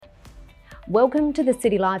Welcome to the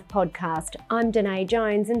City Life podcast. I'm Danae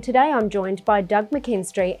Jones and today I'm joined by Doug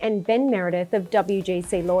McKinstry and Ben Meredith of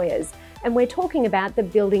WGC Lawyers, and we're talking about the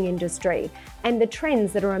building industry and the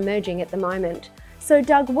trends that are emerging at the moment. So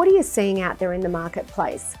Doug, what are you seeing out there in the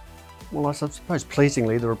marketplace? Well, I suppose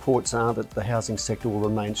pleasingly the reports are that the housing sector will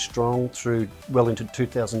remain strong through well into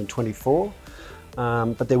 2024.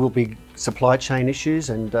 But there will be supply chain issues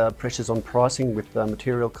and pressures on pricing with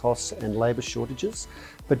material costs and labour shortages.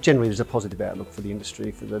 But generally there's a positive outlook for the industry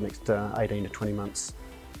for the next 18 to 20 months.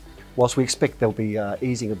 Whilst we expect there'll be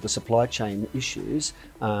easing of the supply chain issues,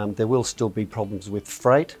 there will still be problems with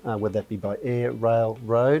freight, whether that be by air, rail,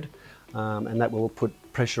 road, and that will put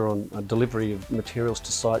pressure on delivery of materials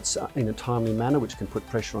to sites in a timely manner, which can put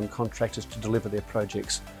pressure on contractors to deliver their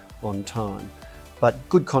projects on time. But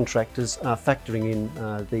good contractors are factoring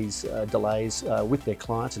in these delays with their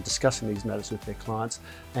clients and discussing these matters with their clients,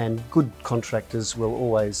 and good contractors will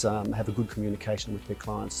always have a good communication with their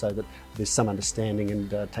clients so that there's some understanding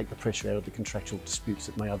and take the pressure out of the contractual disputes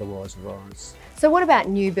that may otherwise arise. So what about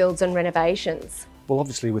new builds and renovations? Well,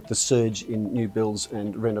 obviously with the surge in new builds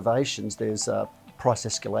and renovations, there's price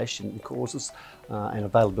escalation causes and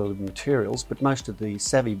availability of materials, but most of the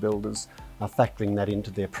savvy builders are factoring that into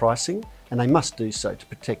their pricing, and they must do so to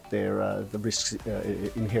protect the risks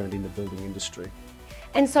inherent in the building industry.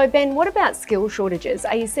 And so Ben, what about skill shortages?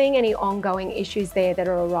 Are you seeing any ongoing issues there that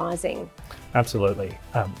are arising? Absolutely.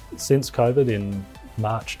 Since COVID in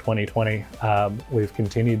March 2020, we've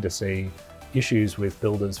continued to see issues with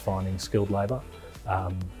builders finding skilled labour,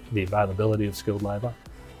 the availability of skilled labour.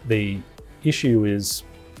 The issue is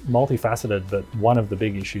multifaceted, but one of the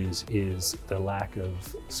big issues is the lack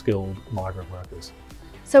of skilled migrant workers.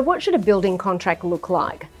 So what should a building contract look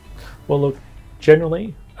like? Well, look,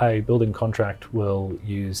 generally a building contract will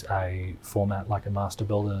use a format like a master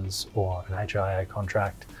builders or an HIA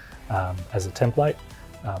contract as a template.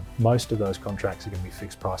 Most of those contracts are going to be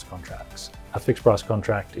fixed price contracts. A fixed price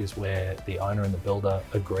contract is where the owner and the builder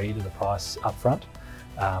agree to the price upfront.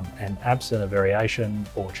 And absent a variation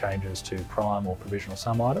or changes to prime or provisional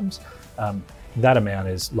sum items, that amount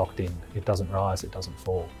is locked in. It doesn't rise, it doesn't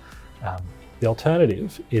fall. The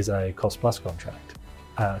alternative is a cost plus contract.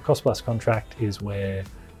 Cost plus contract is where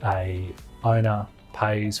a owner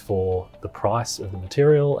pays for the price of the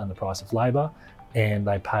material and the price of labour, and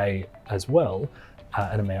they pay as well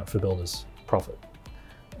an amount for builder's profit.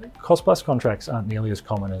 Cost plus contracts aren't nearly as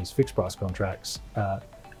common as fixed price contracts,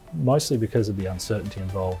 mostly because of the uncertainty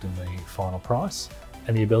involved in the final price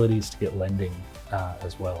and the abilities to get lending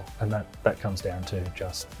as well. And that comes down to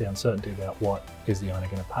just the uncertainty about what is the owner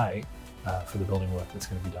going to pay for the building work that's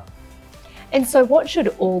going to be done. And so what should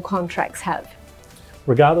all contracts have?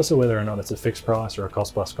 Regardless of whether or not it's a fixed price or a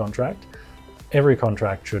cost plus contract, every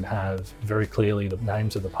contract should have very clearly the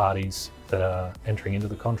names of the parties that are entering into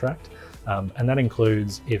the contract. And that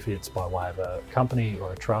includes if it's by way of a company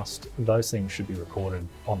or a trust, those things should be recorded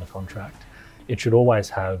on the contract. It should always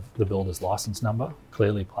have the builder's license number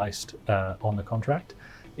clearly placed on the contract.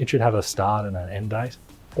 It should have a start and an end date,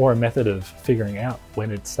 or a method of figuring out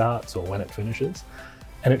when it starts or when it finishes.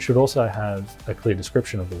 And it should also have a clear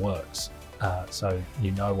description of the works, so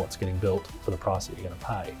you know what's getting built for the price that you're going to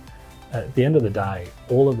pay. At the end of the day,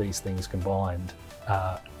 all of these things combined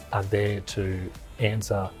are there to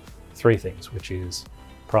answer three things, which is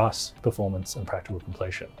price, performance, and practical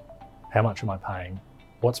completion. How much am I paying?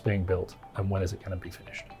 What's being built? And when is it going to be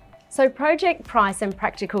finished? So project price and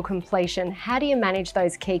practical completion, how do you manage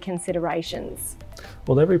those key considerations?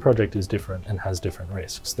 Well, every project is different and has different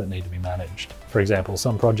risks that need to be managed. For example,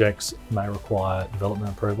 some projects may require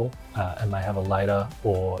development approval and may have a later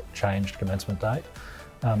or changed commencement date.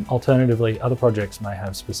 Alternatively, other projects may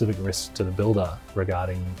have specific risks to the builder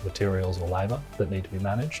regarding materials or labour that need to be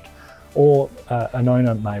managed. Or an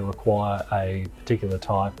owner may require a particular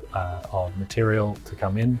type of material to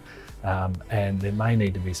come in, and there may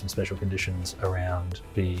need to be some special conditions around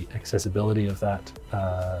the accessibility of that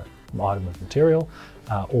item of material,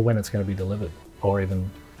 or when it's going to be delivered, or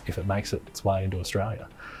even if it makes its way into Australia.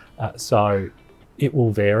 So it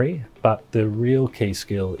will vary, but the real key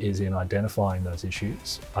skill is in identifying those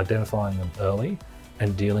issues, identifying them early,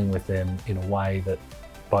 and dealing with them in a way that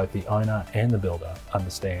both the owner and the builder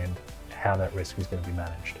understand how that risk is going to be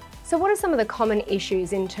managed. So what are some of the common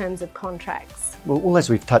issues in terms of contracts? Well,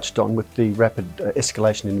 as we've touched on with the rapid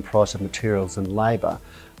escalation in the price of materials and labour,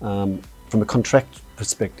 from a contract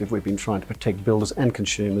perspective, we've been trying to protect builders and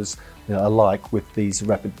consumers alike with these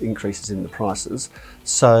rapid increases in the prices.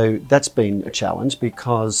 So that's been a challenge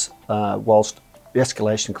because whilst the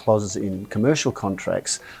escalation clauses in commercial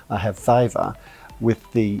contracts have favour, with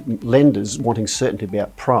the lenders wanting certainty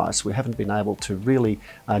about price, we haven't been able to really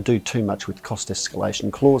do too much with cost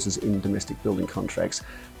escalation clauses in domestic building contracts.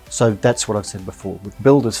 So that's what I've said before, with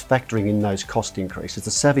builders factoring in those cost increases,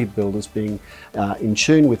 the savvy builders being in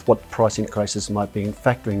tune with what price increases might be and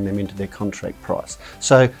factoring them into their contract price.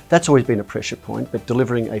 So that's always been a pressure point, but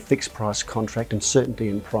delivering a fixed price contract and certainty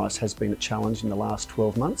in price has been a challenge in the last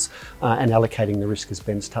 12 months, and allocating the risk, as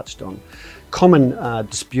Ben's touched on. Common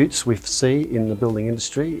disputes we see in the building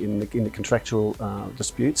industry, in the contractual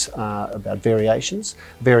disputes, are about variations.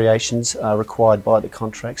 Variations are required by the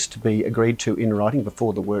contracts to be agreed to in writing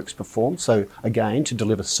before the work's performed. So again, to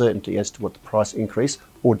deliver certainty as to what the price increase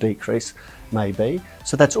or decrease may be.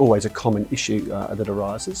 So that's always a common issue that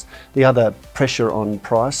arises. The other pressure on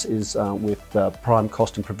price is with prime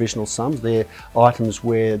cost and provisional sums. They're items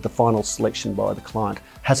where the final selection by the client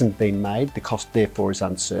hasn't been made, the cost therefore is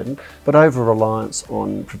uncertain, but over-reliance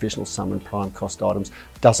on provisional sum and prime cost items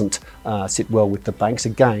doesn't sit well with the banks,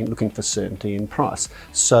 again looking for certainty in price.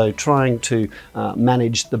 So trying to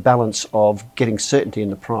manage the balance of getting certainty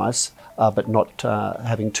in the price but not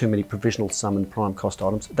having too many provisional sum and prime cost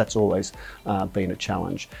items, that's always been a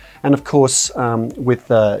challenge. And of course,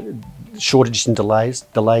 with shortages and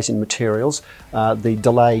delays in materials, the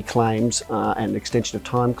delay claims and extension of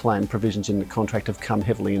time claim provisions in the contract have come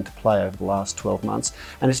heavily into play over the last 12 months.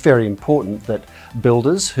 And it's very important that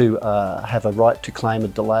builders who have a right to claim a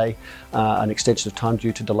delay, an extension of time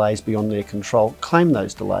due to delays beyond their control, claim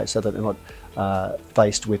those delays so that they're not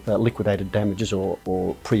faced with liquidated damages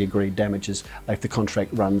or pre-agreed damages if the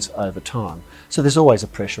contract runs over time. So there's always a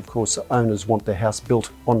pressure. Of course, owners want their house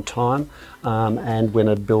built on time, and when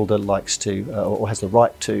a builder likes to or has the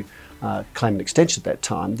right to claim an extension at that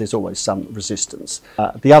time, there's always some resistance.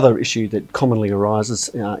 The other issue that commonly arises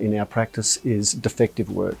in our practice is defective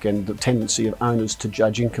work and the tendency of owners to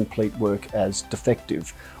judge incomplete work as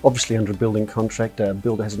defective. Obviously, under a building contract, a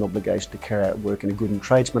builder has an obligation to carry out work in a good and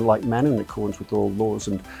tradesmanlike manner in accordance with all laws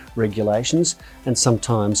and regulations, and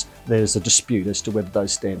sometimes there's a dispute as to whether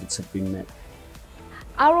those standards have been met.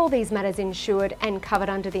 Are all these matters insured and covered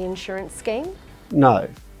under the insurance scheme? No.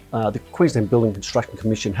 The Queensland Building Construction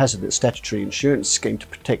Commission has a statutory insurance scheme to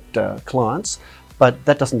protect clients, but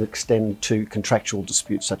that doesn't extend to contractual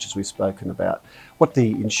disputes such as we've spoken about. What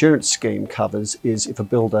the insurance scheme covers is if a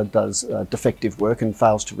builder does defective work and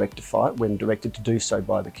fails to rectify it when directed to do so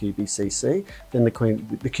by the QBCC, then the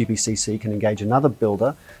QBCC can engage another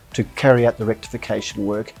builder to carry out the rectification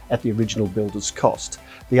work at the original builder's cost.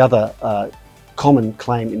 The other common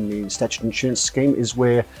claim in the statutory insurance scheme is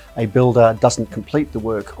where a builder doesn't complete the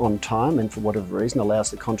work on time and for whatever reason allows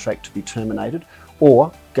the contract to be terminated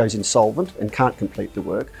or goes insolvent and can't complete the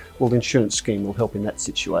work. Well, the insurance scheme will help in that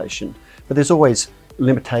situation. But there's always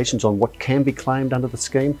limitations on what can be claimed under the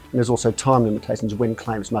scheme, and there's also time limitations when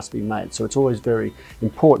claims must be made. So it's always very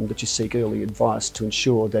important that you seek early advice to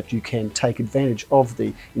ensure that you can take advantage of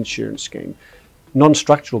the insurance scheme.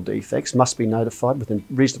 Non-structural defects must be notified within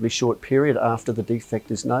a reasonably short period after the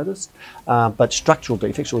defect is noticed, but structural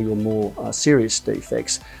defects, or your more serious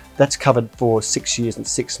defects, that's covered for 6 years and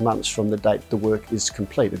 6 months from the date the work is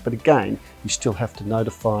completed. But again, you still have to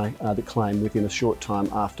notify the claim within a short time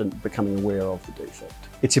after becoming aware of the defect.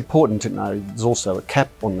 It's important to know there's also a cap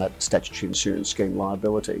on that statutory insurance scheme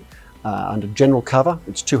liability. Under general cover,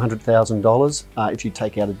 it's $200,000. If you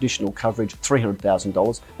take out additional coverage,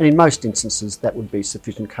 $300,000. And in most instances, that would be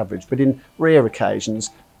sufficient coverage. But in rare occasions,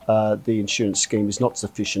 the insurance scheme is not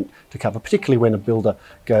sufficient to cover, particularly when a builder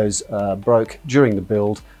goes broke during the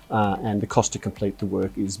build and the cost to complete the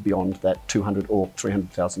work is beyond that $200,000 or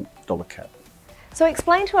 $300,000 cap. So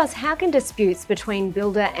explain to us, how can disputes between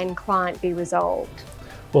builder and client be resolved?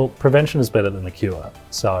 Well, prevention is better than the cure,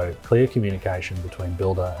 so clear communication between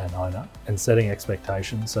builder and owner and setting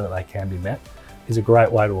expectations so that they can be met is a great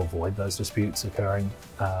way to avoid those disputes occurring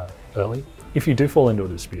early. If you do fall into a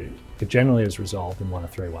dispute, it generally is resolved in one of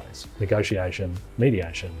three ways: negotiation,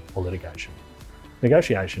 mediation, or litigation.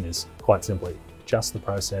 Negotiation is quite simply just the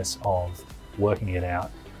process of working it out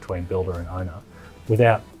between builder and owner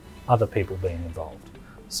without other people being involved.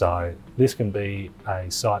 So this can be a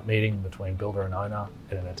site meeting between builder and owner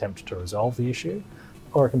in an attempt to resolve the issue,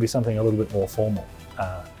 or it can be something a little bit more formal.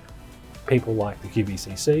 People like the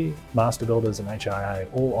QBCC, master builders and HIA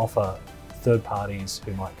all offer third parties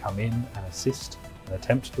who might come in and assist, and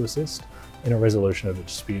attempt to assist in a resolution of a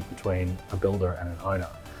dispute between a builder and an owner.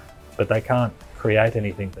 But they can't create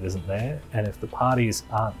anything that isn't there, and if the parties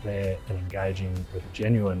aren't there and engaging with a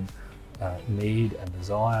genuine need and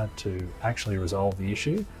desire to actually resolve the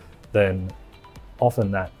issue, then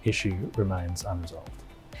often that issue remains unresolved.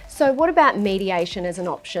 So what about mediation as an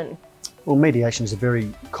option? Well, mediation is a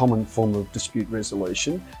very common form of dispute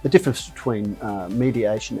resolution. The difference between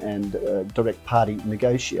mediation and direct party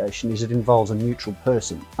negotiation is it involves a neutral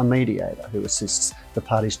person, a mediator, who assists the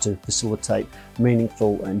parties to facilitate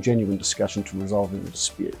meaningful and genuine discussion to resolving the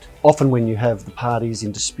dispute. Often when you have the parties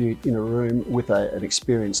in dispute in a room with an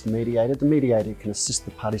experienced mediator, the mediator can assist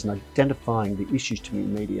the parties in identifying the issues to be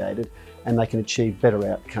mediated, and they can achieve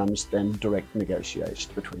better outcomes than direct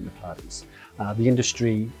negotiation between the parties. The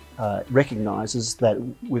industry recognises that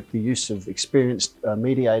with the use of experienced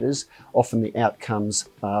mediators, often the outcomes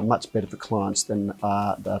are much better for clients than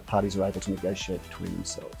the parties are able to negotiate between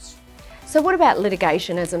themselves. So what about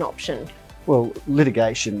litigation as an option? Well,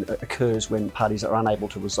 litigation occurs when parties are unable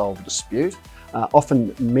to resolve a dispute.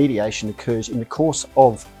 Often mediation occurs in the course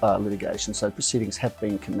of litigation, so proceedings have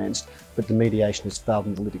been commenced, but the mediation has failed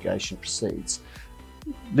and the litigation proceeds.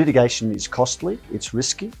 Litigation is costly, it's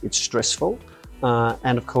risky, it's stressful,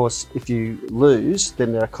 and of course if you lose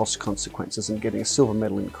then there are cost consequences, and getting a silver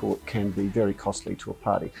medal in court can be very costly to a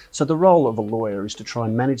party. So the role of a lawyer is to try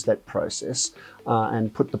and manage that process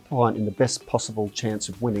and put the client in the best possible chance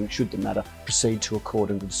of winning should the matter proceed to a court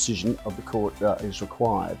and the decision of the court is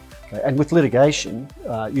required. Okay. And with litigation,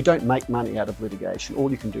 you don't make money out of litigation. All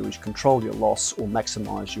you can do is control your loss or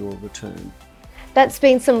maximise your return. That's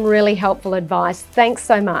been some really helpful advice. Thanks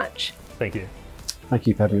so much. Thank you. Thank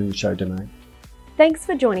you for having me on the show, Danae. Thanks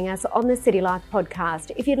for joining us on the City Life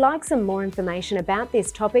podcast. If you'd like some more information about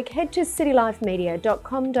this topic, head to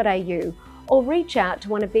citylifemedia.com.au or reach out to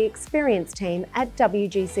one of the experienced team at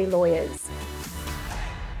WGC Lawyers.